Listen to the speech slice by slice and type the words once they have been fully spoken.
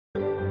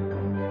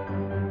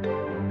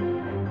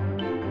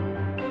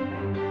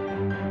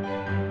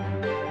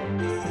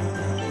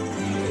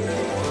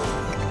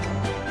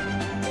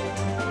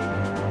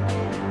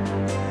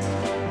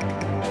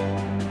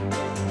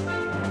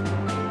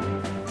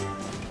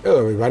Hello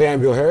everybody,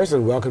 I'm Bill Harris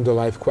and welcome to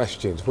Life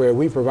Questions, where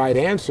we provide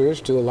answers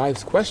to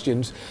life's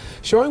questions,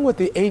 showing what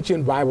the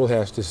ancient Bible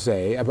has to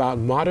say about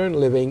modern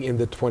living in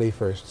the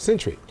 21st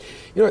century.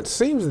 You know, it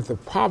seems that the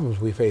problems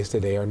we face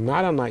today are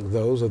not unlike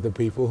those of the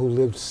people who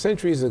lived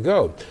centuries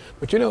ago.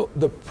 But you know,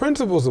 the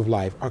principles of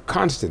life are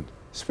constant,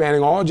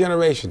 spanning all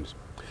generations.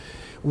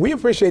 We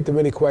appreciate the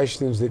many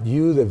questions that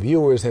you, the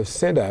viewers, have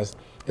sent us,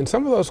 and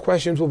some of those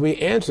questions will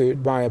be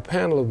answered by a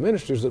panel of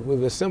ministers that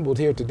we've assembled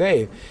here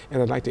today,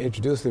 and I'd like to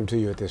introduce them to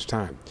you at this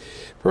time.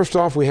 First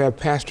off, we have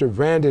Pastor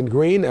Brandon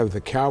Green of the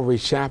Calvary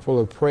Chapel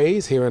of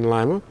Praise here in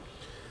Lima.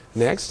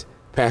 Next,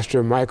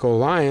 Pastor Michael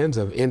Lyons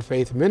of In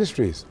Faith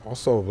Ministries,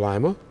 also of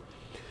Lima.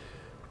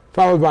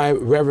 Followed by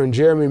Reverend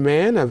Jeremy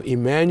Mann of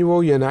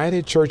Emmanuel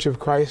United Church of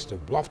Christ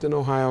of Bluffton,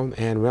 Ohio,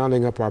 and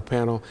rounding up our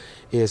panel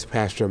is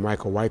Pastor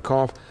Michael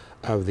Wykoff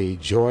of the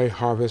Joy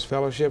Harvest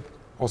Fellowship,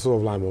 also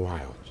of Lima,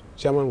 Ohio.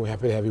 Gentlemen, we're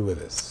happy to have you with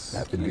us.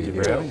 Happy to be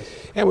here.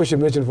 And we should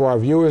mention for our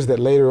viewers that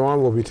later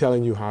on we'll be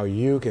telling you how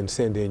you can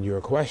send in your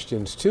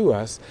questions to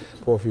us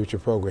for future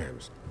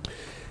programs.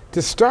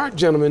 To start,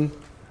 gentlemen,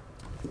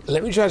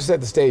 let me try to set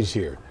the stage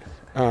here.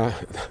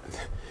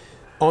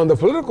 On the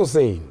political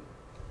scene,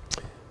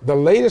 the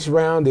latest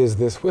round is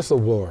this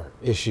whistleblower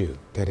issue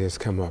that has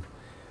come up.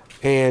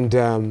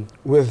 And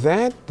with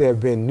that, there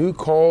have been new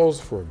calls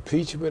for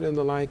impeachment and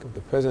the like of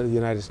the President of the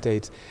United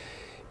States.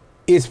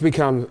 It's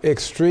become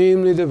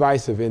extremely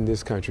divisive in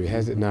this country,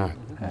 has it not?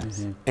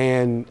 Mm-hmm.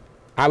 And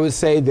I would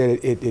say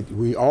that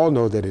we all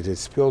know that it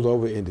has spilled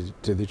over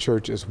into the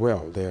church as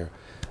well. There's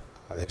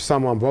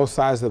some on both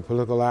sides of the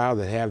political aisle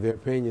that have their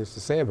opinions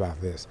to say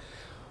about this.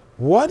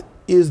 What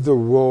is the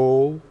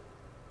role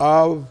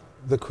of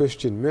the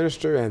Christian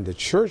minister and the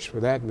church, for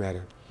that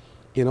matter,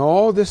 in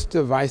all this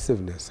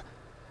divisiveness?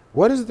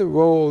 What is the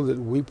role that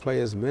we play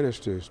as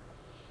ministers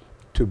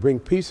to bring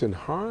peace and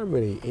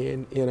harmony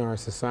in our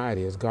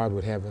society as God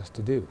would have us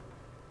to do?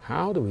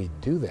 How do we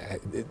do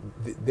that?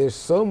 There's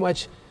so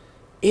much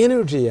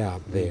energy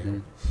out there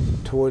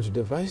towards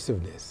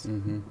divisiveness.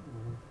 And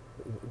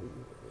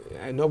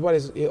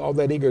nobody's all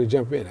that eager to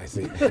jump in, I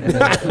see.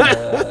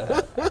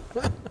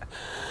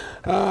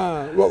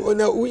 Well,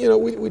 no, you know,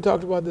 we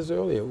talked about this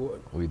earlier.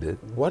 We did.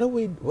 What do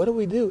we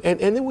do? And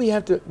then we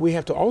have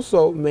to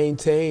also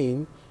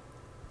maintain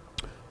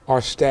our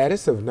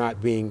status of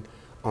not being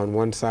on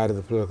one side of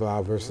the political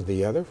aisle versus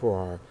the other for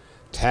our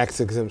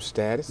tax-exempt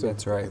status.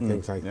 That's right. And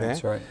things like that.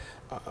 That's right.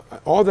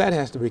 All that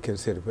has to be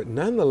considered, but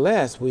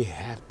nonetheless, we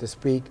have to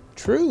speak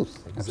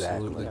truth.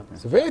 Absolutely.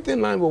 It's a very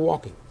thin line we're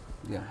walking.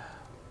 Yeah.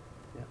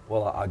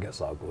 Well, I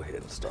guess I'll go ahead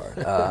and start.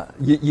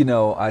 You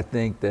know, I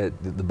think that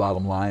the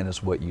bottom line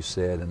is what you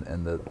said,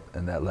 and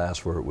that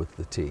last word with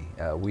the T.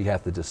 We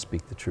have to just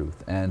speak the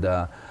truth, and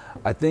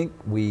I think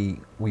we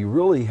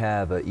really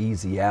have an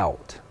easy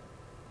out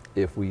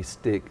if we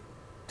stick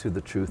to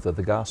the truth of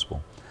the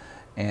gospel,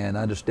 and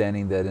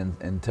understanding that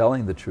in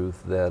telling the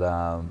truth that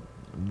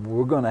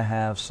we're going to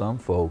have some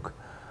folk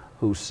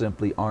who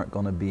simply aren't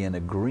going to be in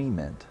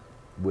agreement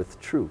with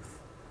truth,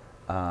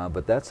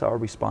 but that's our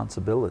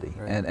responsibility.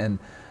 Right.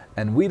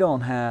 And we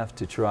don't have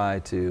to try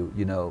to,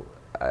 you know,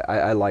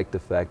 I like the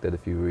fact that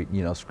if you read,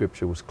 you know,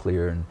 Scripture was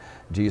clear, and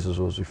Jesus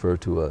was referred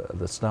to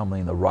the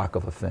stumbling, the rock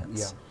of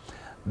offense.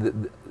 Yeah.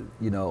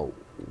 You know,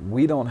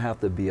 we don't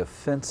have to be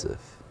offensive,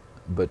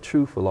 but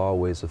truth will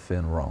always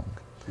offend wrong.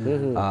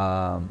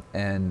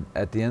 And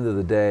at the end of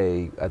the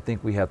day, I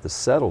think we have to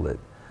settle it,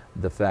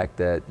 the fact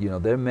that, you know,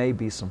 there may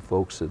be some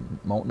folks that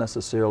won't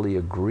necessarily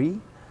agree,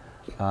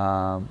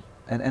 and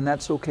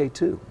that's okay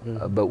too.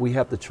 But we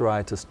have to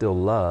try to still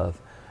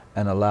love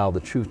and allow the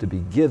truth to be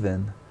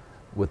given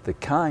with the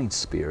kind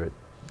spirit,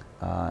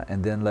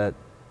 and then let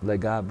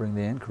God bring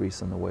the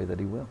increase in the way that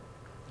He will.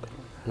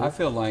 I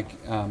feel like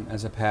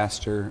as a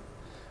pastor,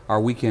 our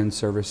weekend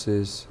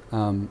services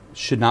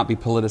should not be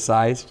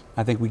politicized.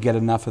 I think we get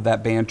enough of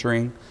that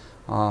bantering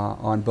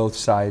on both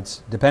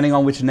sides, depending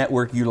on which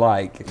network you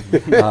like.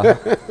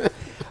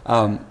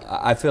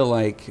 I feel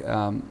like,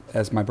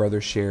 as my brother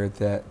shared,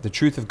 that the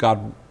truth of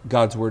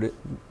God's Word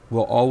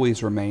will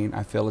always remain.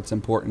 I feel it's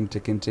important to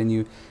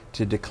continue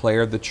to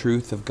declare the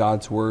truth of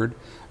God's Word,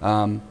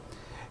 and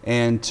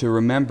to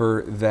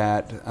remember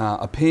that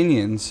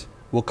opinions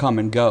will come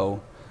and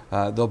go.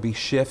 There'll be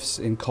shifts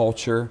in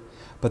culture,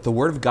 but the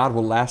Word of God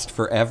will last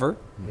forever,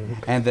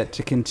 and that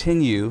to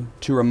continue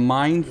to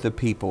remind the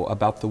people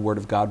about the Word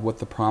of God, what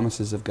the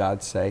promises of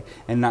God say,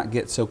 and not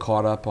get so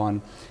caught up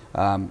on,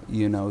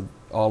 you know,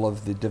 all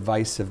of the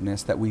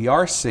divisiveness that we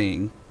are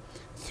seeing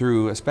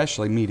through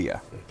especially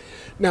media.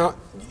 Now,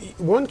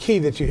 one key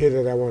that you hit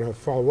that I want to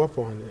follow up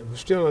on, we're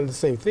still on the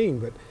same theme,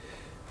 but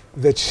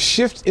the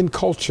shift in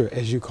culture,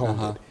 as you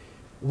call it,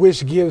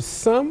 which gives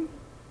some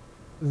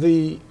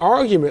the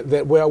argument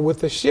that, well,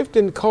 with the shift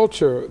in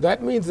culture,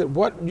 that means that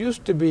what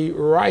used to be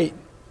right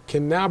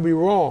can now be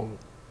wrong.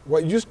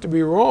 What used to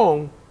be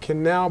wrong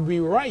can now be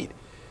right.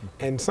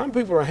 And some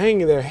people are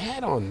hanging their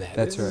hat on that.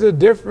 That's this right. is a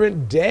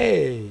different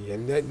day,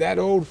 and that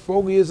old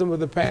fogeyism of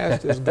the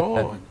past is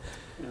gone.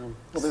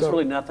 Well, there's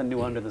really nothing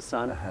new under the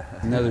sun.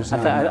 No, there's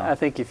not. I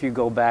think if you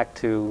go back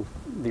to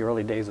the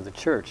early days of the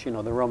church, the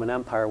Roman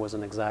Empire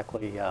wasn't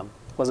exactly,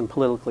 wasn't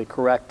politically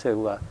correct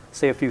to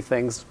say a few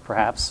things,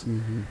 perhaps.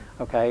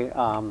 Okay,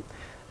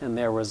 and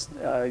there was,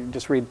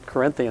 just read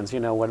Corinthians,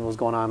 what was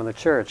going on in the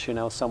church.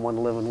 Someone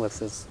living with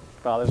his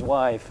father's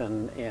wife,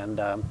 and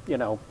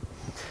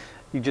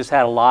you just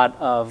had a lot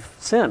of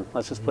sin.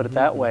 Let's just put it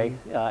that way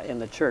in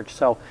the church.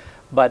 So,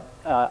 but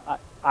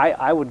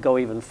I would go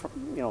even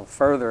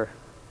further,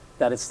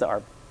 that it's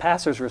our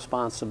pastor's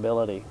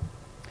responsibility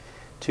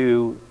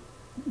to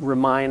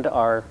remind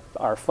our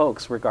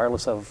folks,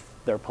 regardless of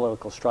their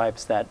political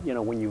stripes, that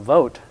when you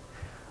vote,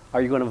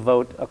 are you going to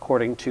vote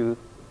according to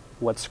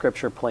what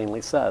Scripture plainly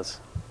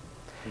says?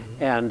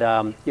 And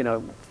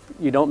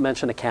you don't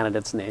mention a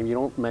candidate's name, you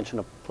don't mention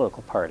a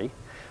political party,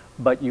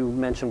 but you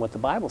mention what the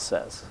Bible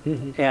says,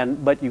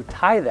 but you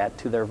tie that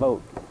to their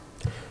vote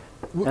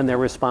and their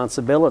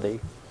responsibility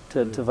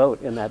to vote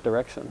in that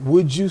direction.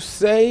 Would you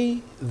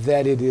say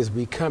that it is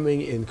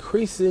becoming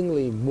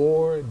increasingly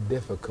more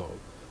difficult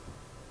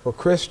for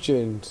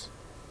Christians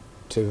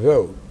to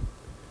vote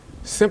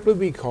simply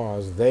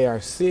because they are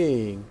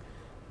seeing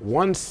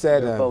one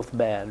set They're of both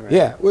bad, right?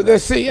 Yeah, well, they're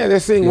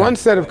seeing one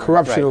set of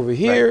corruption over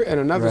here right. and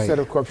another set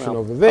of corruption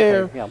over Okay,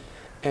 there, yeah.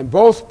 and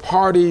both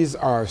parties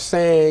are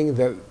saying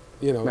that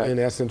Right. in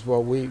essence,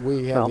 well,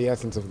 we have the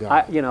essence of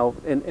God.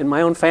 In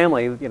my own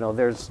family,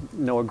 there's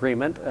no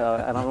agreement,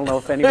 and I don't know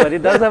if anybody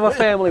does have a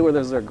family where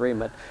there's an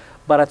agreement,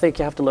 but I think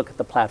you have to look at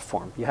the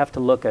platform. You have to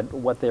look at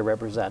what they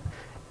represent.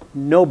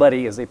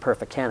 Nobody is a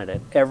perfect candidate.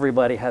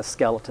 Everybody has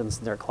skeletons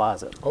in their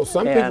closet. Oh,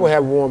 some people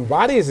have warm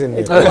bodies in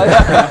there.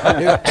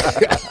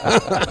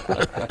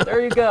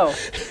 There you go.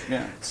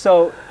 Yeah.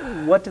 So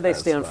what do they That's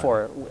stand right.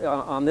 for?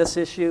 On this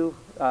issue,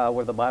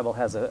 where the Bible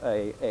has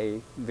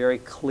a very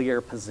clear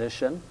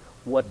position,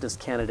 what does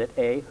candidate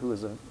A, who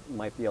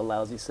might be a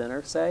lousy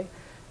sinner, say?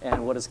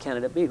 And what does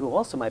candidate B, who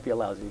also might be a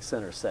lousy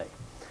sinner, say?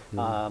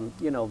 No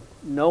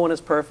one is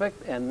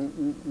perfect,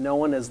 and no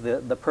one is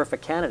the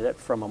perfect candidate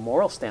from a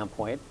moral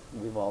standpoint.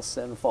 We've all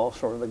sinned and fall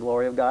short of the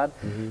glory of God.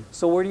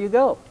 So where do you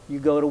go? You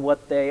go to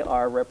what they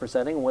are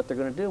representing and what they're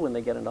going to do when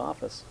they get into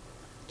office.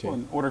 Well,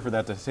 in order for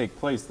that to take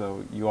place,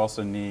 though, you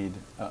also need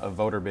a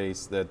voter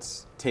base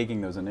that's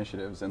taking those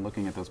initiatives and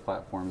looking at those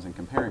platforms and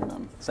comparing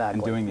them. Exactly.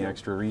 And doing the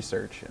extra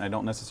research. And I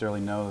don't necessarily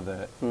know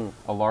that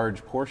a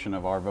large portion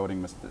of our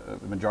voting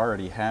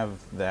majority have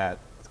that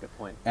Good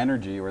point.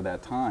 energy or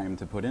that time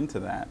to put into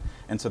that.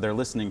 And so they're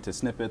listening to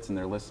snippets, and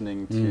they're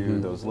listening to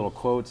those little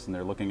quotes, and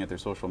they're looking at their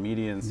social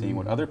media and seeing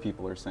what other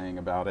people are saying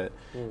about it.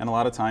 And a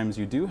lot of times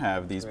you do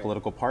have these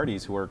political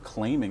parties who are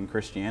claiming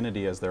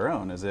Christianity as their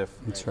own, as if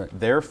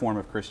their form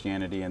of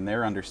Christianity and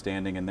their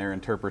understanding and their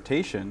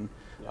interpretation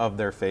of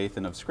their faith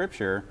and of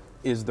Scripture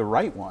is the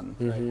right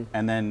one.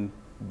 And then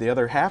the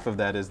other half of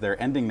that is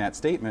they're ending that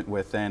statement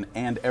with then,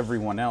 and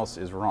everyone else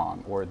is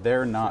wrong, or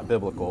they're not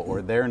biblical,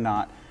 or they're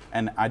not.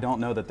 And I don't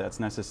know that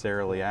that's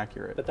necessarily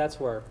accurate. But that's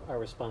where our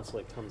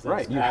responsibility comes in.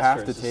 Right, As you have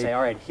pastors, to take- say,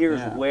 all right,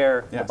 here's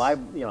where the Yes.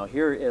 Bible,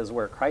 here is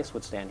where Christ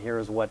would stand. Here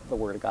is what the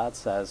Word of God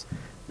says.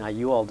 Now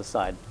you all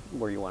decide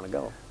where you want to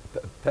go.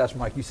 Pastor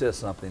Mike, you said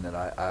something that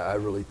I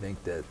really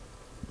think that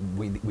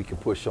we can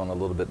push on a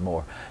little bit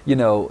more.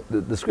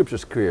 The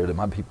Scripture's clear that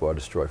my people are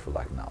destroyed for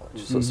lack of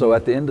knowledge. So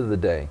at the end of the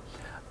day,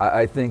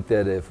 I think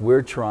that if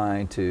we're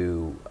trying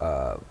to,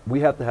 we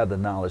have to have the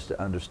knowledge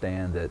to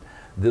understand that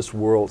this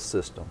world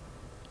system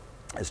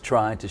is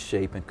trying to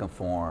shape and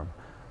conform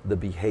the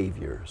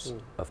behaviors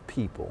of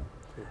people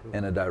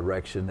in a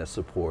direction that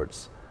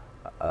supports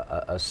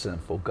a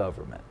sinful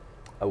government,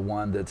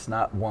 one that's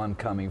not one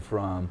coming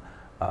from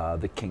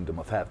the kingdom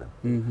of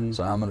heaven.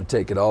 So I'm going to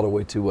take it all the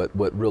way to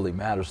what really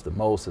matters the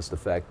most is the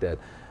fact that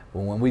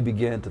when we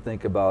begin to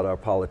think about our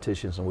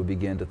politicians and we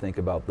begin to think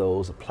about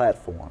those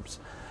platforms,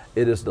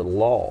 it is the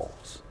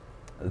laws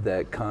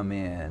that come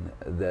in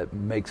that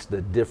makes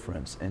the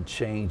difference in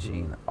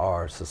changing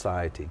our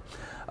society.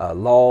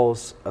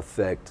 Laws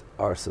affect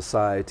our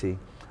society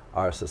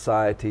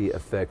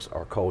affects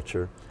our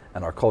culture,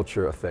 and our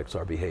culture affects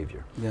our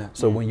behavior.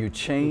 So when you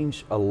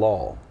change a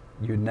law,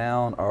 you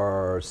now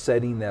are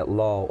setting that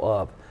law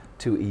up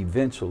to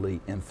eventually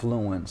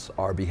influence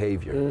our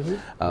behavior.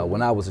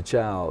 When I was a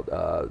child,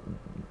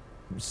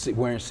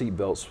 wearing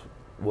seatbelts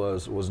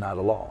was not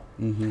a law.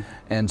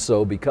 And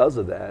so because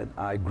of that,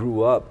 I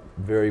grew up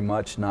very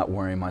much not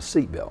wearing my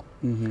seatbelt.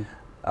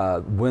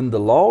 When the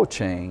law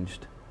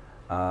changed,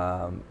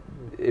 I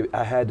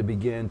had to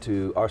begin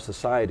to, our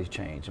society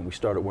changed, and we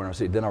started wearing our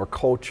seatbelt. Then our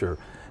culture,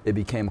 it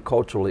became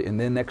culturally, and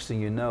then next thing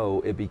you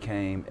know, it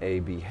became a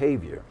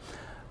behavior.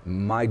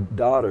 My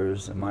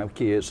daughters and my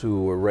kids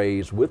who were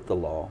raised with the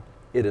law,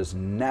 it is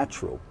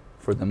natural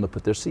for them to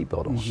put their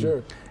seatbelt on.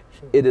 Sure.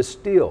 It is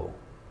still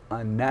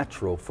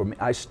unnatural for me.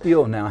 I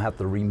still now have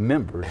to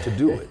remember to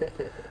do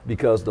it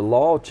because the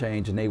law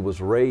changed and they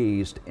was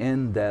raised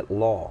in that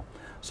law.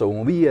 So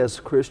when we as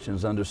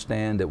Christians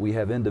understand that we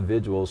have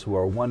individuals who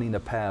are wanting to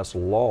pass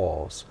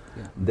laws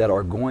that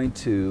are going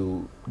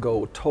to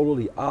go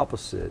totally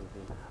opposite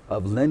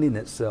of lending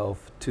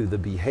itself to the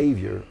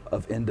behavior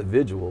of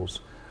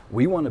individuals,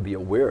 we want to be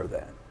aware of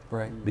that.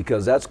 Right.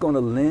 Because that's going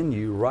to lend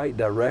you right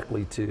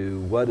directly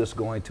to what is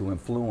going to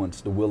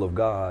influence the will of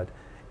God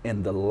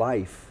in the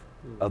life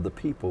of the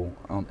people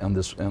on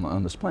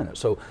this planet.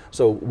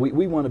 So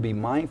we want to be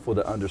mindful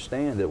to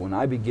understand that when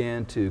I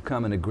begin to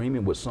come in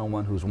agreement with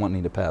someone who's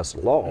wanting to pass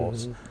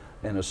laws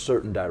in a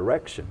certain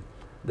direction,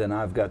 then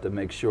I've got to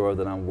make sure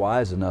that I'm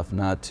wise enough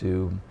not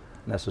to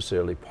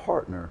necessarily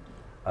partner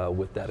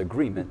with that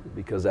agreement,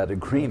 because that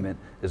agreement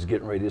is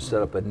getting ready to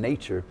set up a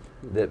nature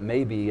that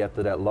maybe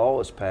after that law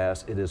is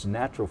passed, it is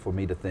natural for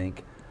me to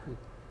think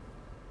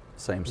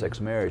same-sex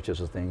marriage is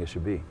a thing it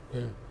should be.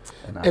 Yeah.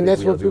 And I think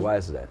we have to be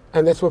wise to that.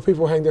 And that's where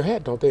people hang their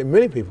hat, don't they?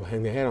 Many people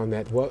hang their hat on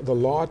that. Well, the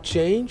law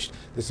changed.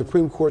 The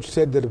Supreme Court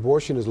said that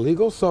abortion is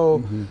legal,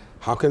 so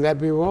how can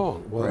that be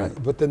wrong? Well,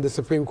 but then the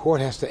Supreme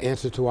Court has to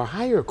answer to a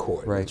higher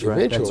court. Right.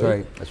 Eventually. That's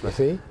right. That's right.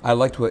 See? I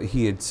liked what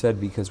he had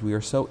said, because we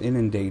are so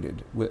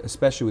inundated,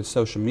 especially with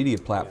social media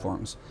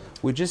platforms,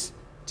 with just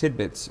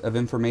tidbits of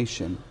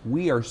information.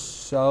 We are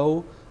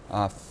so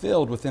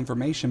filled with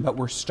information, but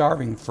we're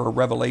starving for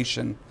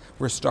revelation.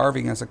 We're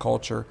starving as a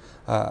culture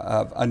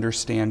of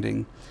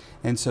understanding.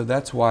 And so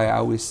that's why I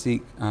always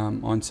seek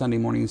on Sunday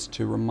mornings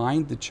to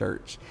remind the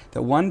church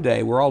that one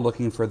day we're all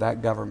looking for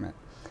that government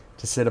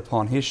to sit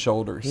upon his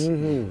shoulders,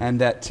 and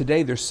that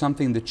today there's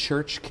something the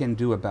church can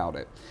do about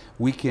it.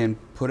 We can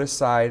put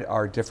aside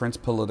our difference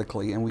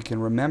politically, and we can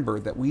remember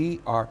that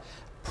we are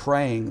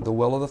praying the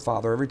will of the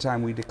Father every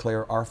time we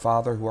declare, "Our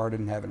Father who art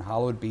in heaven,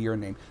 hallowed be your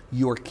name.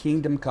 Your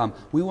kingdom come."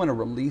 We want to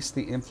release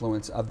the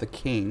influence of the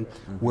King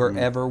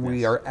wherever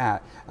we are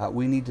at.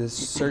 We need to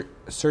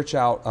search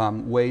out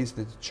ways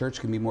that the church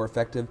can be more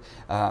effective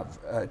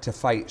to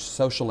fight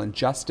social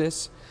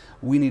injustice.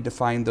 We need to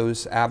find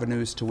those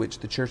avenues to which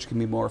the church can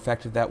be more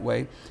effective that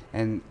way,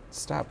 and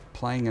stop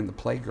playing in the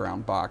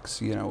playground box,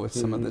 with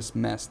some of this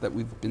mess that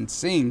we've been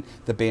seeing,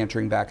 the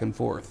bantering back and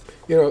forth.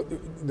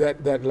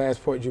 That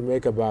last point you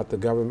make about the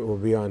government will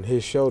be on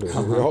his shoulders,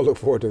 and we all look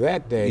forward to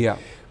that day. Yeah.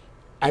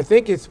 I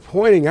think it's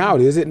pointing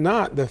out, is it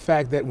not, the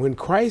fact that when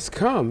Christ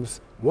comes,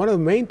 one of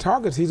the main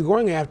targets he's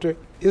going after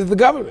is the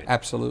government.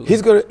 Absolutely.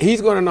 He's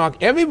going to knock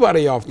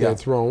everybody off their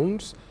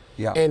thrones,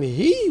 Yeah. and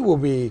he will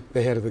be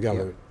the head of the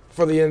government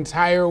for the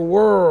entire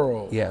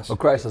world. Yes. Well,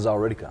 Christ has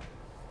already come.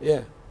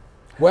 Yeah.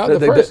 Well,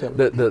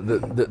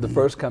 the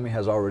first coming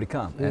has already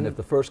come. And if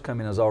the first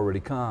coming has already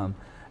come,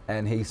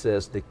 and he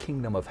says the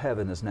kingdom of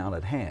heaven is now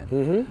at hand,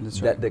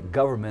 that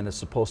government is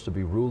supposed to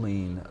be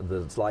ruling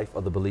the life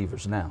of the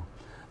believers now.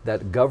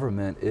 That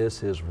government is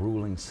his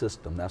ruling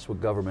system. That's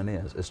what government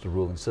is. It's the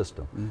ruling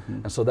system.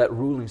 And so that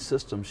ruling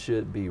system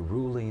should be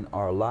ruling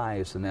our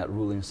lives, and that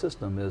ruling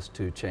system is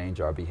to change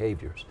our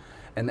behaviors.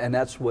 And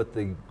that's what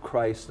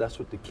that's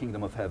what the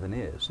kingdom of heaven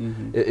is.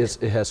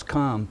 It has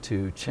come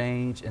to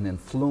change and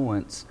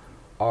influence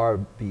our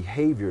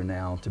behavior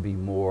now to be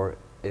more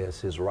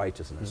as his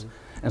righteousness.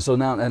 And so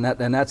now,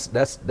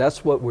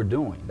 that's what we're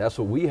doing. That's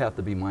what we have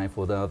to be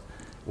mindful of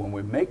when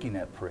we're making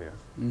that prayer,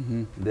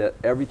 that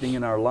everything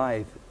in our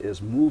life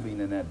is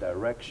moving in that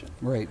direction,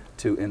 right,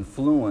 to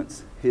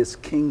influence his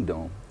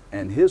kingdom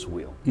and his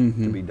will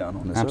to be done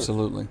on this earth.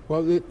 Absolutely.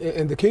 Well,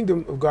 and the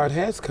kingdom of God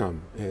has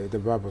come. The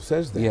Bible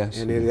says that. Yes.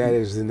 And that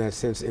is, in that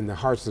sense, in the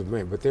hearts of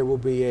men. But there will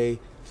be a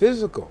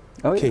physical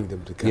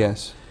kingdom to come.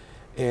 Yes.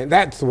 And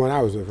that's the one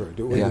I was referring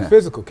to. When the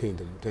physical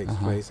kingdom takes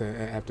place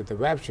after the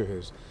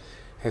rapture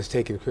has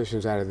taken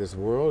Christians out of this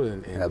world,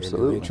 and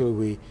eventually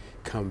we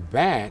come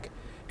back.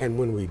 And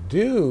when we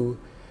do,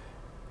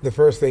 the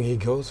first thing he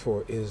goes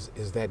for is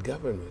that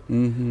government.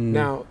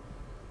 Now,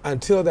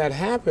 until that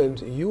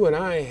happens, you and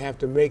I have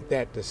to make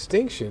that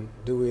distinction,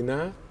 do we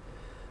not?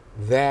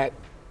 That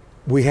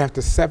we have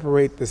to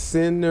separate the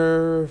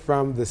sinner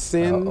from the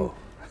sin.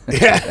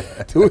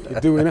 Yeah, do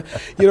we not?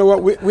 You know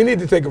what? We need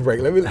to take a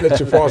break. Let me let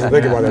you pause and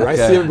think about that. Right?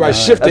 See everybody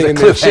shifting in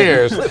their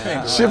chairs,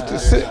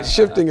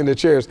 shifting in the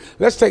chairs.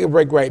 Let's take a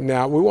break right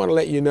now. We want to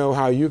let you know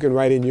how you can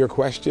write in your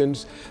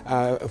questions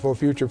for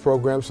future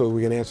programs, so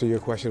we can answer your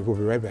questions. We'll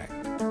be right back.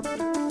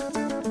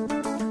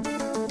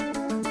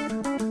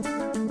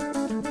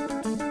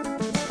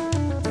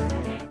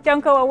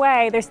 Don't go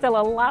away. There's still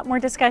a lot more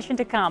discussion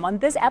to come on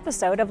this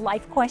episode of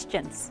Life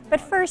Questions. But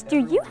first, do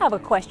you have a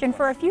question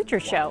for a future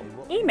show?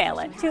 Email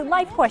it to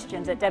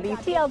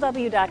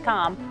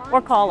lifequestions@wtlw.com or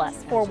call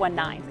us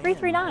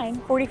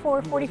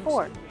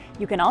 419-339-4444.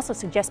 You can also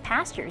suggest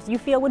pastors you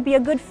feel would be a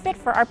good fit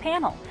for our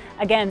panel.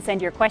 Again,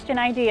 send your question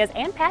ideas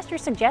and pastor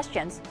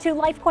suggestions to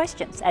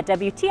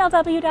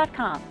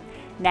lifequestions@wtlw.com.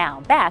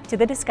 Now, back to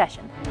the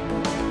discussion.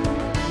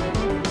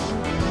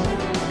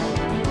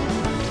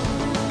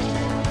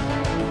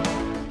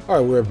 All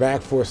right, we're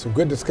back for some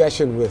good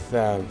discussion with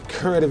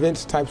current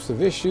events types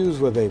of issues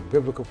with a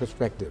biblical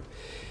perspective.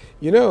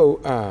 You know,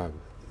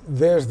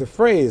 there's the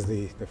phrase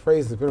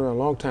that's been around a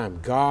long time: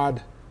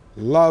 God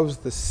loves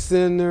the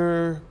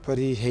sinner, but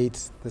he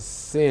hates the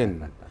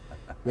sin,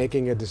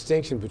 making a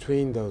distinction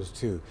between those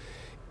two.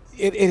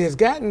 it has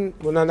gotten,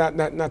 well, not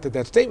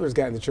that statement has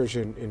gotten the church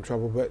in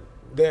trouble, but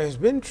there has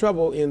been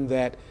trouble in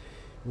that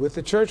with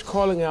the church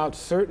calling out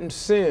certain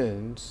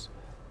sins,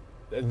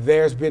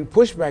 there's been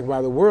pushback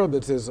by the world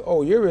that says,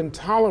 oh, you're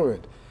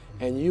intolerant,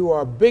 and you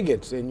are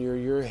bigots, and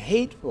you're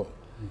hateful,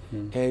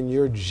 and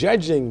you're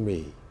judging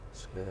me.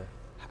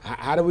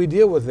 How do we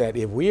deal with that?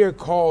 If we are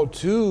called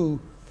to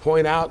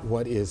point out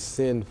what is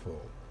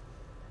sinful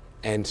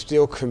and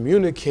still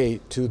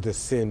communicate to the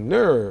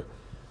sinner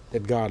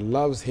that God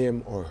loves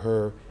him or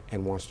her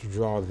and wants to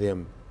draw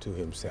them to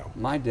himself.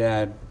 My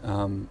dad,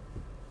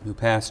 who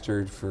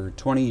pastored for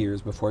 20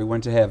 years before he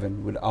went to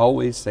heaven, would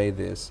always say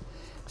this: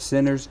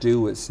 sinners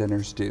do what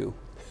sinners do.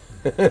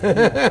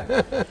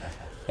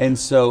 And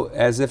so,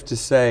 as if to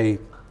say,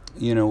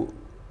 you know,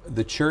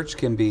 the church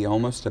can be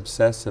almost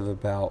obsessive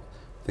about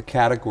the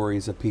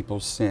categories of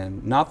people's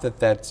sin. Not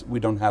that we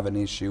don't have an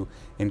issue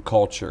in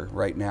culture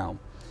right now.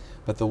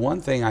 But the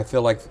one thing I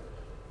feel like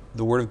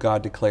the Word of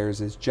God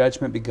declares is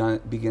judgment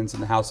begins in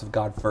the house of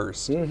God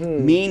first.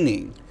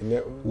 Meaning,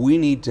 we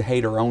need to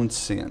hate our own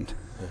sin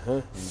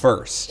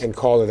first. And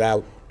call it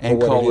out.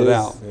 And call it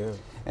out. Yeah.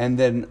 And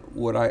then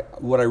what I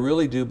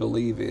really do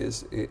believe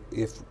is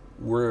if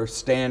we're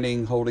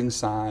standing, holding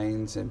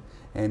signs,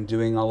 and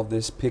doing all of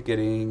this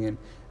picketing, and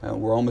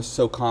we're almost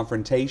so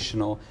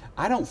confrontational,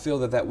 I don't feel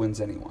that wins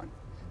anyone.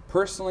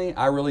 Personally,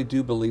 I really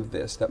do believe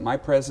this, that my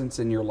presence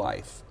in your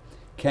life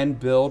can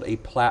build a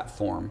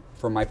platform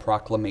for my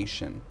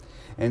proclamation.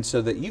 And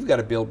so that you've got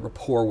to build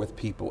rapport with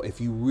people. If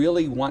you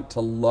really want to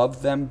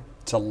love them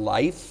to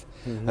life,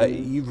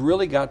 you've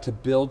really got to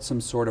build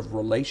some sort of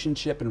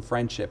relationship and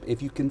friendship.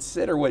 If you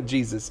consider what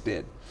Jesus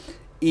did,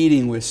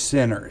 eating with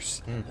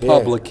sinners,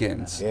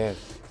 publicans,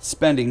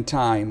 spending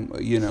time,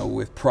 you know,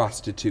 with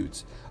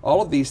prostitutes.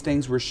 All of these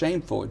things were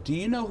shameful. Do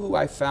you know who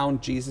I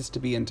found Jesus to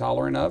be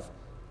intolerant of?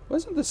 It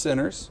wasn't the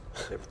sinners.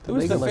 It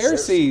was the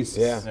Pharisees,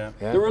 the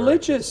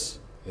religious.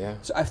 Yeah.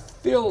 So I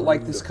feel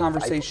like this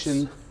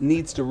conversation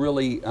needs to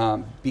really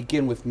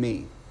begin with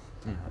me,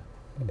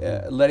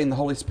 letting the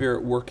Holy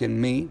Spirit work in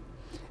me,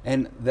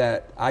 and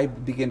that I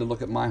begin to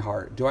look at my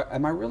heart.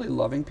 Am I really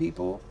loving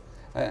people?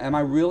 Am I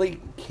really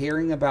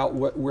caring about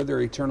where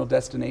their eternal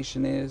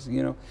destination is?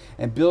 You know,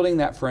 and building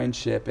that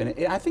friendship. And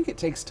I think it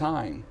takes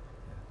time.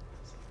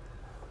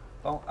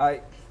 Well,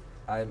 I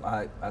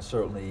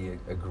certainly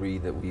agree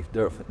that we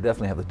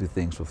definitely have to do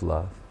things with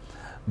love.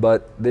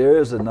 But there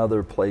is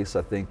another place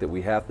I think that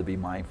we have to be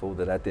mindful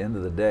that at the end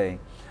of the day,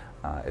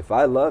 if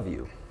I love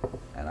you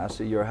and I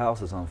see your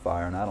house is on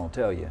fire and I don't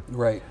tell you,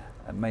 right,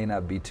 it may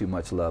not be too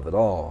much love at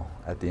all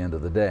at the end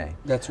of the day.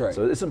 That's right.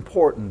 So it's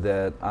important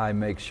that I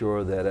make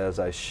sure that as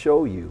I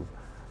show you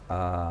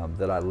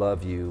that I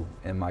love you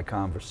in my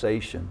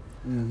conversation,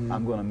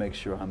 I'm going to make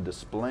sure I'm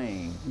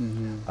displaying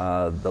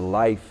the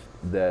life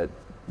that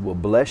will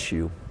bless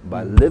you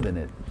by living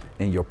it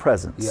in your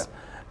presence.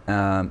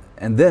 And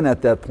then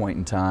at that point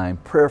in time,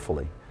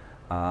 prayerfully,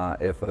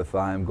 if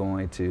I'm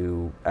going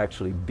to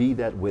actually be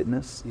that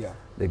witness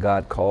that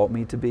God called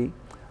me to be,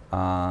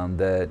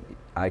 that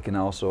I can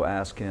also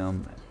ask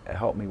Him,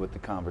 help me with the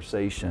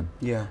conversation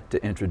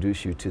to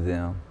introduce you to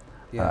them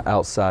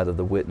outside of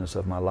the witness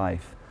of my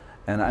life.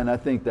 And I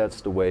think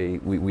that's the way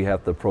we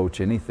have to approach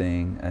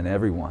anything and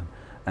everyone.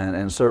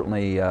 And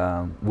certainly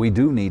we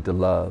do need to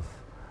love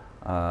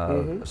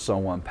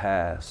someone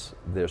past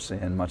their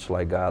sin, much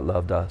like God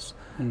loved us.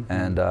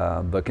 And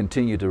but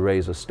continue to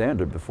raise a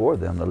standard before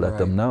them to let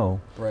them know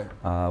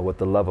what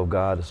the love of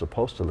God is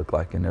supposed to look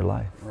like in their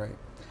life. Right.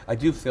 I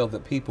do feel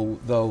that people,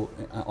 though,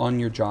 on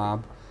your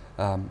job,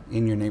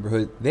 in your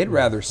neighborhood, they'd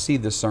rather see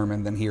the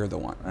sermon than hear the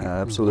one.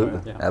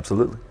 Absolutely,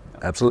 absolutely,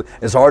 absolutely.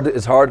 It's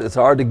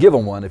hard to give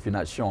them one if you're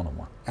not showing them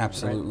one.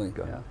 Absolutely.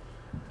 Right. Yeah.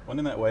 Well,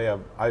 in that way,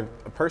 I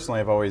personally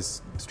have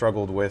always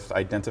struggled with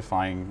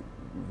identifying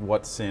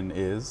what sin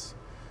is.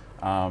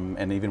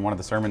 And even one of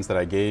the sermons that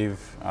I gave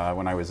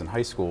when I was in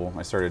high school,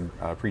 I started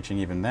preaching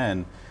even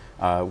then,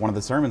 one of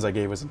the sermons I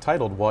gave was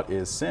entitled, "What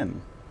is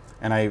Sin?"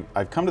 And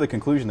I've come to the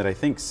conclusion that I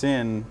think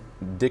sin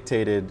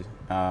dictated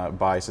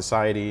by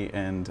society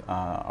and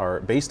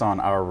based on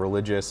our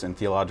religious and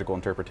theological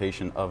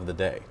interpretation of the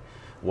day.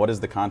 What is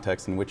the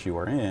context in which you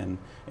are in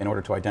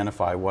order to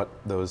identify what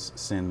those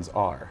sins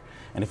are?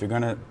 And if you're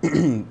going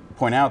to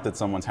point out that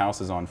someone's house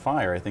is on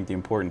fire, I think the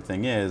important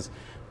thing is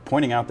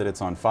pointing out that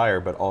it's on fire,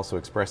 but also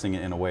expressing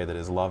it in a way that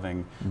is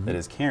loving, that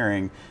is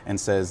caring, and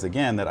says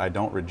again that I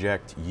don't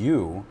reject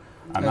you.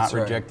 I'm not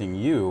rejecting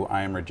you.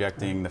 I am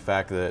rejecting the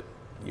fact that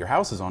your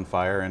house is on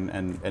fire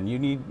and you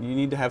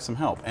need to have some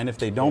help. And if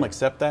they don't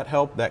accept that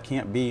help, that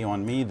can't be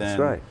on me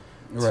then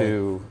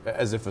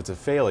as if it's a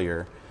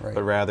failure,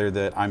 but rather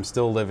that I'm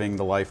still living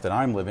the life that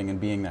I'm living and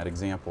being that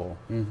example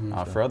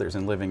for others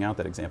and living out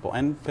that example.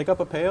 And pick up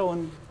a pail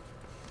and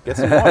get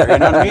some water, you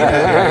know what I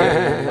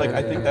mean? Like,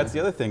 I think that's the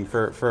other thing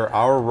for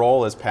our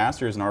role as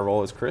pastors and our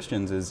role as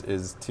Christians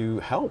is to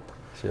help,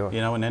 you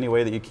know, in any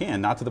way that you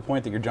can. Not to the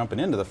point that you're jumping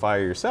into the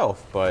fire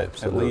yourself,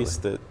 but at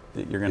least that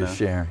you're going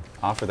to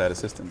offer that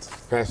assistance.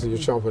 Pastor, you're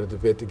chomping at the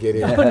bit to get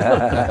in.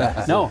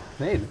 No,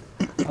 maybe.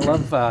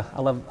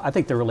 I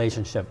think the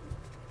relationship,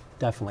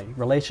 definitely.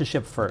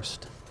 Relationship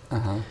first.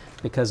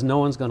 Because no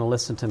one's going to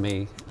listen to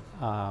me,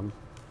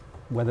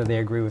 whether they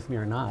agree with me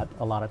or not,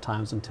 a lot of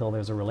times until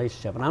there's a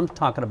relationship. And I'm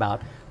talking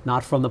about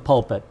not from the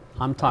pulpit.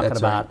 I'm talking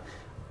about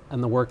in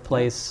the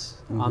workplace,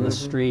 on the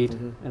street,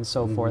 and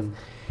so forth.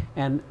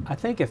 And I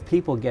think if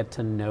people get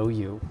to know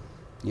you,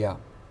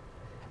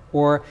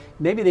 or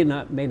maybe they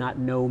may not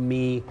know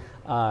me,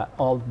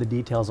 all the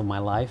details of my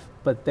life,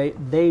 but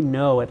they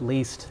know at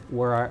least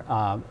where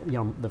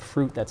the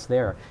fruit that's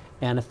there.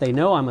 And if they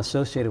know I'm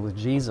associated with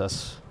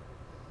Jesus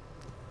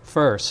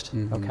first,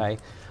 okay,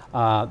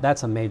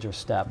 that's a major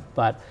step.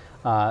 But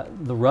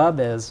the rub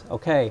is,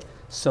 okay,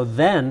 so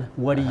then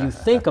what do you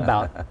think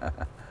about ...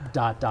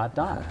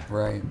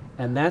 Right.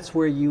 And that's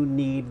where you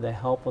need the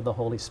help of the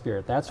Holy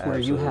Spirit. That's where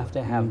you have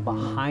to have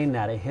behind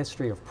that a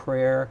history of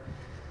prayer,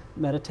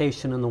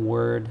 meditation in the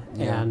Word,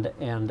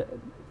 and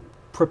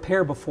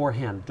prepare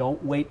beforehand.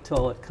 Don't wait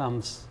till it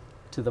comes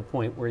to the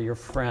point where your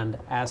friend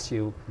asks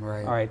you, all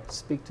right,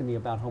 speak to me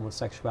about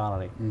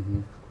homosexuality.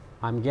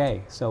 I'm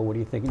gay, so what do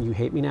you think? You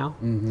hate me now?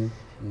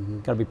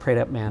 Got to be prayed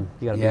up, man.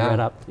 You got to be read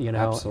up,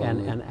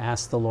 and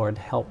ask the Lord,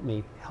 help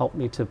me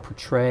to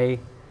portray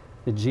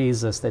the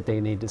Jesus that they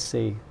need to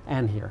see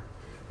and hear.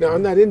 Now,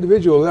 on that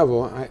individual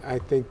level, I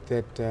think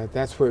that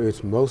that's where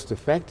it's most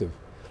effective.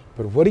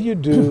 But what do you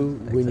do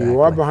when you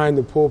are behind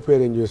the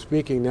pulpit and you're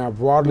speaking now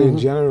broadly and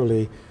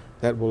generally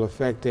that will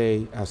affect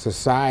a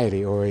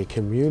society or a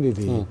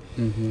community?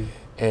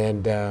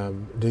 And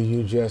do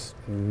you just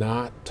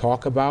not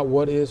talk about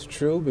what is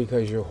true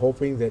because you're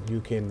hoping that you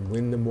can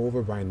win them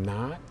over by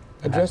not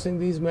addressing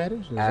these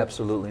matters?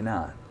 Absolutely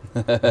not.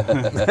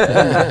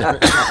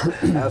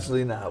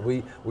 Absolutely not.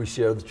 We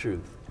share the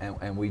truth,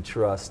 and we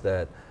trust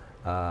that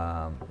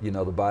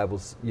the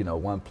Bible's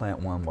one plant,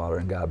 one water,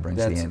 and God brings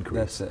the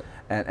increase. That's it.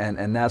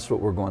 And that's what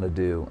we're going to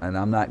do. And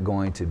I'm not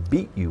going to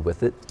beat you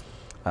with it.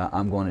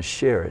 I'm going to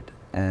share it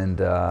and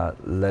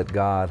let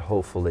God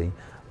hopefully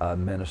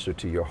minister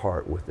to your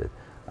heart with it.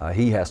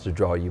 He has to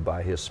draw you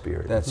by His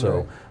Spirit.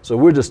 So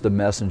we're just the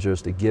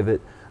messengers to give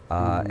it,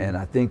 and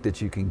I think that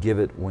you can give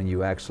it when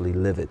you actually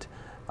live it.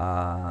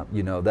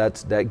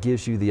 That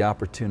gives you the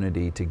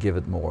opportunity to give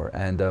it more.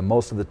 And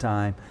most of the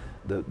time,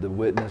 the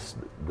witness,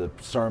 the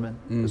sermon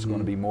is going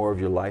to be more of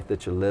your life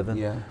that you're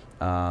living.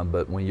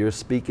 But when you're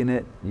speaking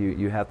it,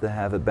 you have to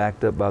have it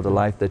backed up by the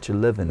life that you're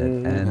living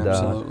it,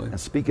 and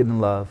speak it in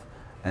love,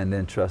 and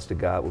then trust that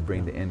God will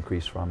bring the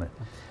increase from it.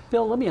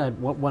 Bill, let me add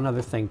one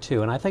other thing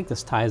too, and I think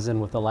this ties in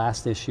with the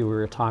last issue we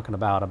were talking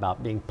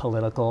about being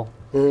political.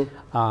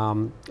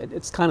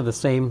 It's kind of the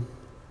same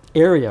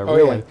area,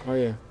 really.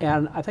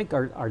 And I think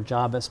our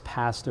job as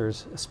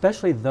pastors,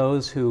 especially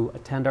those who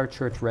attend our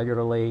church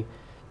regularly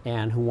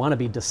and who want to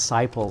be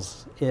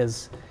disciples,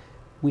 is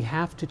we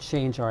have to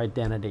change our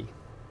identity.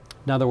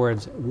 In other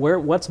words,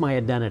 what's my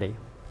identity?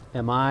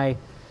 Am I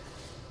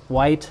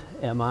white?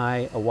 Am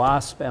I a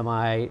WASP? Am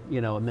I a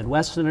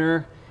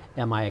Midwesterner?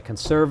 Am I a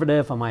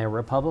conservative? Am I a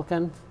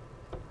Republican?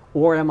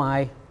 Or am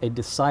I a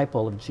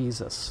disciple of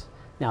Jesus?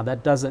 Now,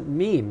 that doesn't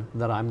mean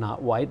that I'm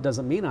not white,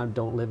 doesn't mean I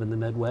don't live in the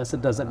Midwest,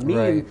 it doesn't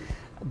mean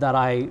that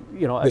I,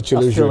 that you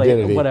lose your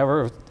identity.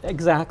 Whatever.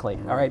 Exactly,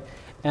 all right.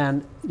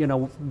 And,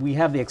 we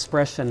have the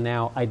expression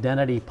now,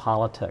 identity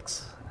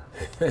politics.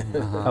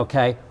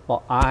 Okay,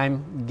 well,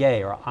 I'm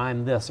gay, or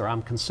I'm this, or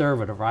I'm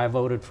conservative, or I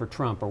voted for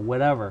Trump, or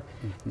whatever.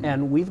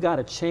 And we've got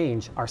to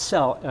change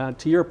ourselves,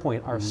 to your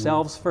point,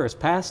 ourselves first,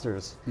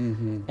 pastors,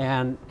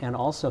 and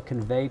also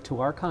convey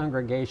to our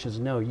congregations,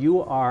 no,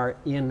 you are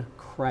in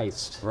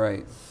Christ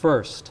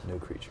first. New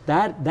creature.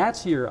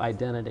 That's your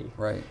identity.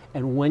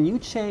 And when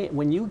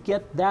you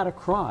get that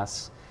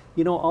across,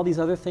 all these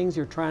other things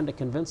you're trying to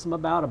convince them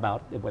about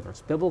whether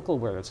it's biblical,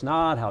 whether it's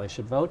not, how they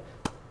should vote,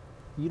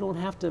 you don't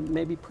have to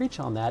maybe preach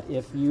on that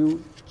if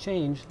you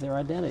change their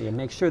identity and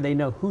make sure they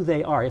know who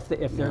they are, if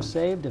they're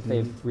saved, if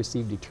they've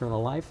received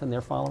eternal life and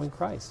they're following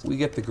Christ. We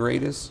get the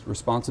greatest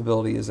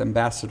responsibility as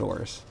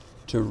ambassadors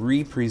to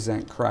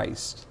represent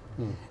Christ.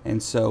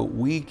 And so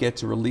we get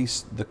to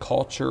release the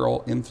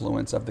cultural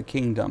influence of the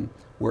kingdom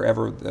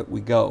wherever that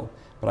we go.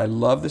 But I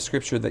love the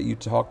scripture that you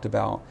talked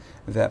about,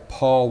 that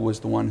Paul was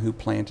the one who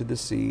planted the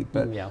seed,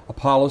 but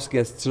Apollos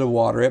gets to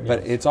water it, but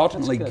it's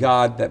ultimately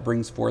God that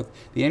brings forth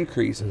the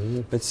increase.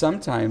 But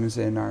sometimes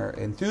in our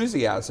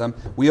enthusiasm,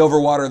 we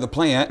overwater the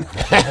plant,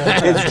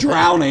 it's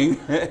drowning,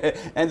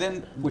 and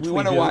then we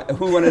want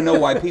to know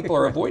why people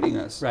are avoiding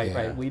us.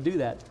 Right, we do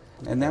that.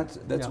 And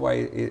that's why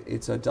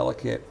it's a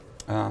delicate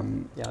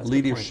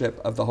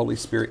leadership of the Holy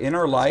Spirit in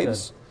our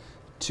lives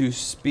to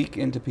speak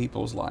into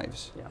people's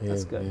lives.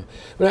 That's good.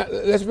 Now,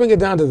 let's bring it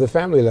down to the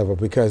family level,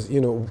 because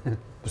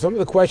some of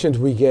the questions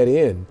we get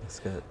in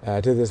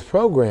to this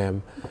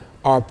program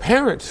are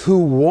parents who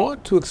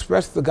want to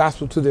express the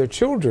gospel to their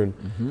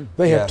children.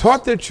 They have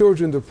taught their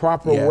children the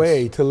proper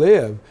way to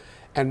live,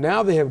 and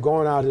now they have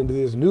gone out into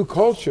this new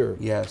culture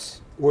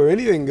where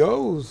anything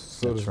goes,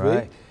 so to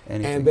speak.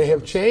 anything and they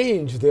have goes.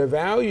 changed their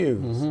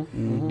values.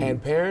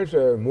 And parents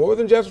are more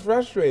than just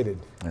frustrated.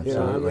 You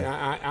know, I Absolutely. mean,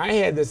 I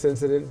had this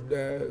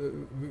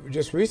incident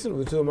just recently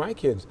with two of my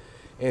kids,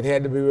 and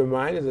had to be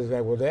reminded of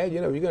that. Well, Dad, you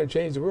know, you're going to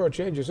change the world,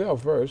 change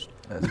yourself first.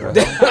 That's right.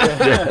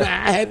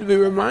 I had to be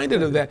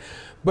reminded of that.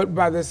 But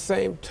by the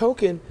same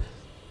token,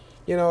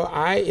 you know,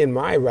 in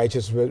my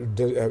righteous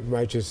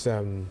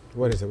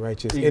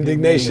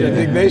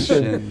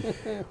indignation,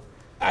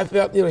 I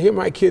felt, you know, here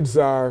my kids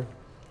are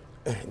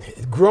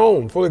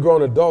fully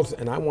grown adults,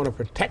 and I want to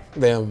protect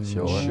them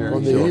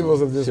from the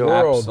evils of this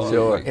world.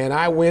 Absolutely. And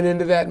I went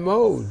into that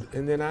mode,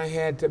 and then I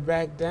had to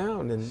back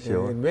down and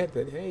admit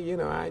that, hey, you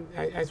know,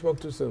 I spoke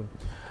too soon.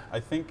 I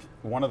think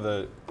one of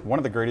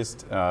the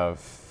greatest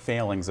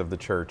failings of the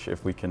church,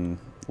 if we can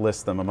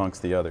list them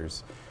amongst the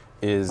others,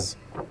 is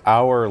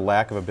our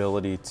lack of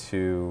ability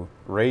to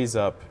raise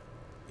up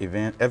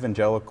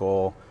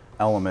evangelical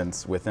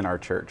elements within our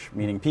church,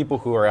 meaning people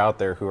who are out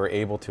there who are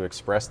able to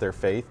express their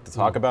faith, to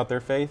talk about their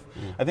faith.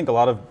 I think a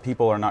lot of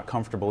people are not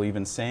comfortable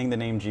even saying the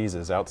name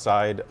Jesus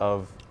outside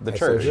of the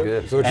church.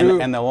 So true.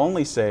 And they'll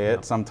only say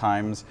it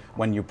sometimes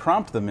when you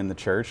prompt them in the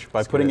church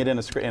by putting it in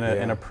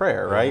a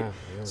prayer, right?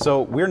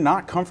 So we're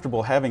not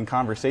comfortable having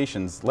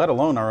conversations, let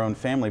alone our own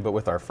family, but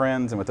with our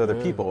friends and with other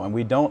people, and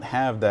we don't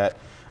have that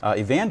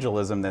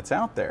evangelism that's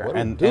out there. What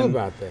do you do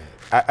about that?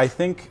 I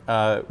think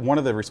one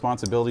of the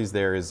responsibilities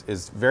there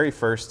is very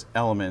first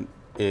element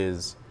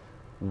is,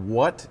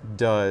 what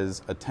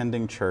does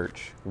attending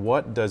church,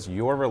 what does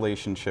your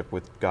relationship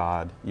with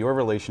God, your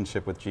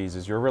relationship with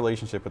Jesus, your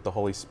relationship with the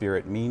Holy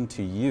Spirit mean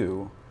to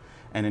you?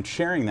 And in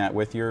sharing that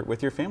with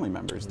your family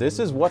members. This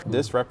is what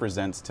this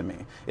represents to me.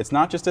 It's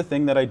not just a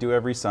thing that I do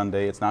every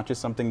Sunday. It's not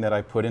just something that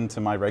I put into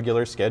my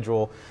regular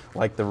schedule,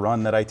 like the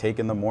run that I take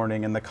in the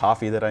morning and the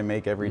coffee that I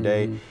make every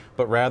day,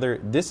 but rather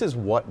this is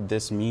what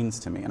this means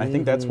to me. And I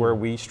think that's where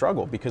we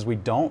struggle, because we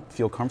don't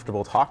feel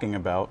comfortable talking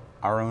about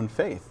our own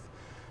faith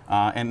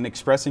and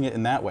expressing it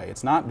in that way.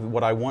 It's not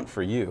what I want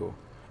for you.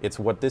 It's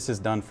what this has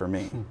done for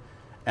me.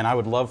 And I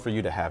would love for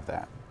you to have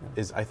that.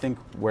 Is, I think,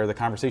 where the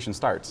conversation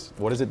starts.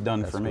 What has it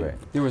done for me?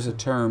 There was a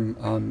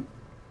term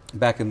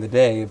back in the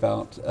day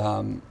about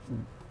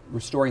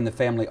restoring the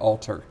family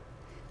altar.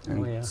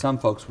 And some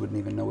folks wouldn't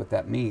even know what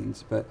that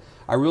means, but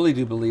I really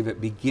do believe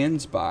it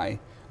begins by,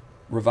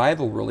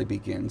 revival really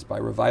begins by,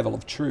 revival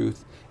of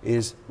truth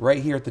is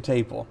right here at the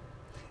table.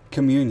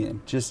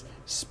 Communion, just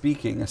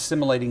speaking,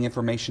 assimilating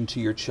information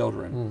to your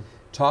children,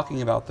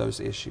 talking about those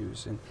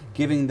issues and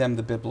giving them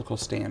the biblical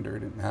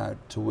standard and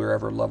to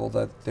wherever level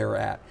that they're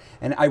at.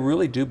 And I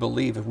really do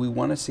believe if we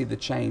want to see the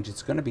change,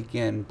 it's going to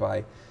begin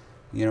by,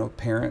 you know,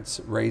 parents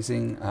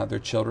raising their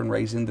children,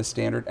 raising the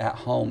standard at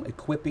home,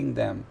 equipping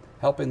them,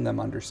 helping them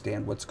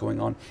understand what's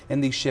going on in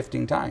these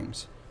shifting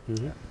times.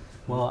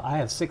 Well, I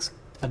have 6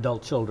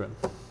 adult children.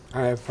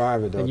 I have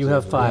 5 adults. And you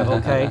have 5,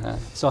 okay.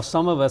 So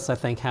some of us, I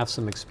think, have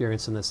some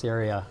experience in this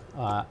area.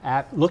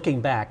 Looking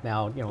back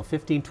now, you know,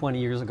 15, 20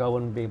 years ago, I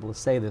wouldn't be able to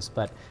say this,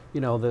 but,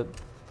 you know, the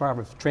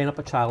Proverbs, train up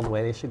a child the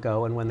way they should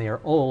go, and when they are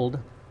old,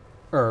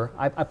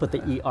 I put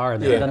the ER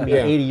in there, it doesn't mean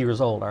 80 years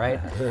old, all right?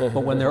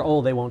 But when they're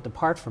old, they won't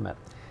depart from it.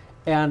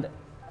 And,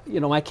 you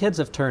know, my kids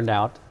have turned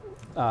out,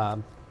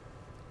 to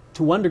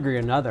one degree or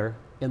another,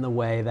 in the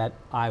way that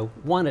I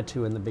wanted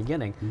to in the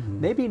beginning.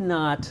 Maybe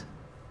not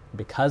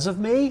because of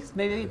me,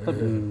 maybe, but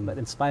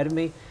in spite of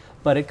me.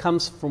 But it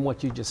comes from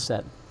what you just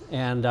said.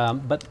 And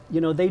but you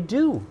know, they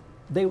do.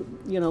 They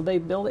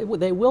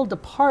will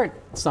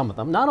depart. Some of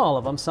them, not all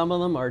of them. Some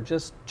of them are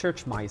just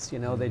church mice. You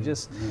know, they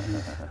just,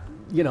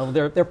 you know,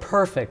 they're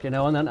perfect. You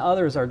know, and then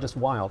others are just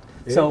wild.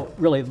 So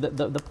really,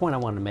 the point I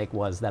wanted to make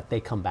was that they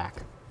come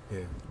back.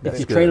 If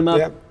you train them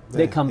up,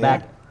 they come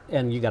back,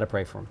 and you got to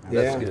pray for them.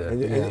 That's good.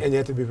 And you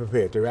have to be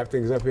prepared to wrap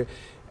things up here.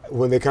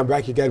 When they come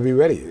back, you got to be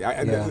ready.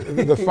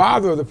 The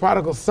father of the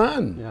prodigal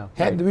son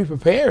had to be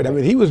prepared. I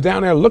mean, he was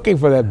down there looking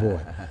for that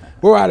boy.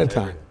 We're out of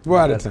time. We're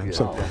out of time.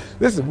 So,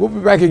 listen, we'll be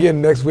back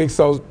again next week.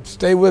 So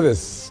stay with us.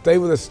 Stay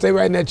with us. Stay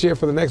right in that chair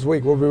for the next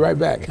week. We'll be right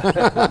back.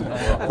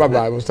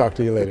 Bye-bye. We'll talk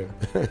to you later.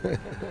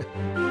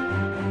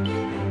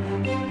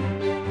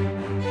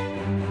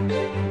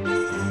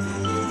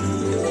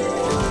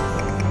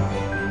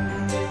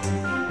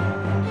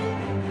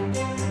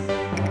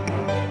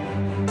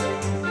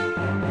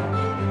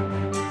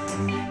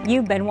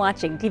 You've been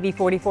watching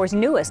TV44's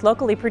newest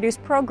locally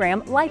produced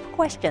program, Life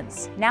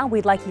Questions. Now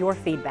we'd like your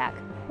feedback.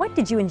 What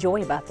did you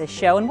enjoy about this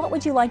show, and what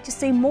would you like to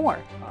see more?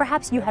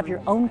 Perhaps you have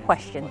your own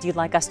questions you'd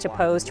like us to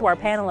pose to our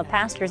panel of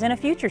pastors in a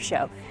future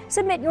show.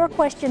 Submit your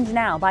questions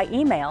now by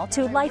email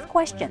to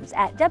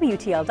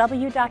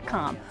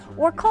lifequestions@wtlw.com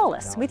or call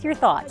us with your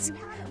thoughts.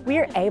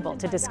 We're able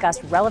to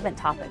discuss relevant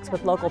topics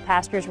with local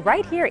pastors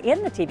right here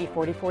in the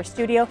TV44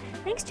 studio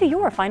thanks to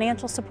your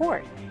financial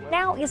support.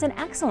 Now is an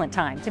excellent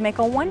time to make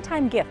a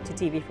one-time gift to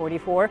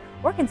TV44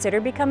 or consider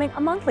becoming a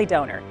monthly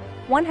donor.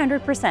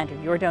 100%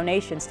 of your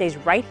donation stays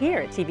right here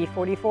at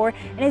TV44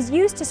 and is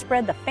used to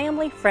spread the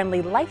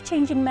family-friendly,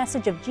 life-changing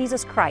message of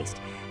Jesus Christ.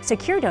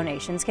 Secure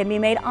donations can be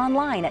made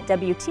online at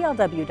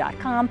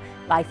WTLW.com,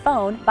 by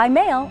phone, by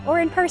mail, or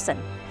in person.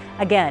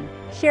 Again,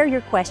 share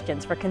your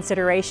questions for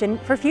consideration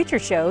for future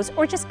shows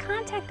or just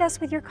contact us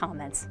with your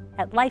comments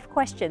at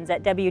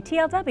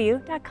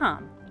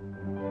lifequestions@wtlw.com.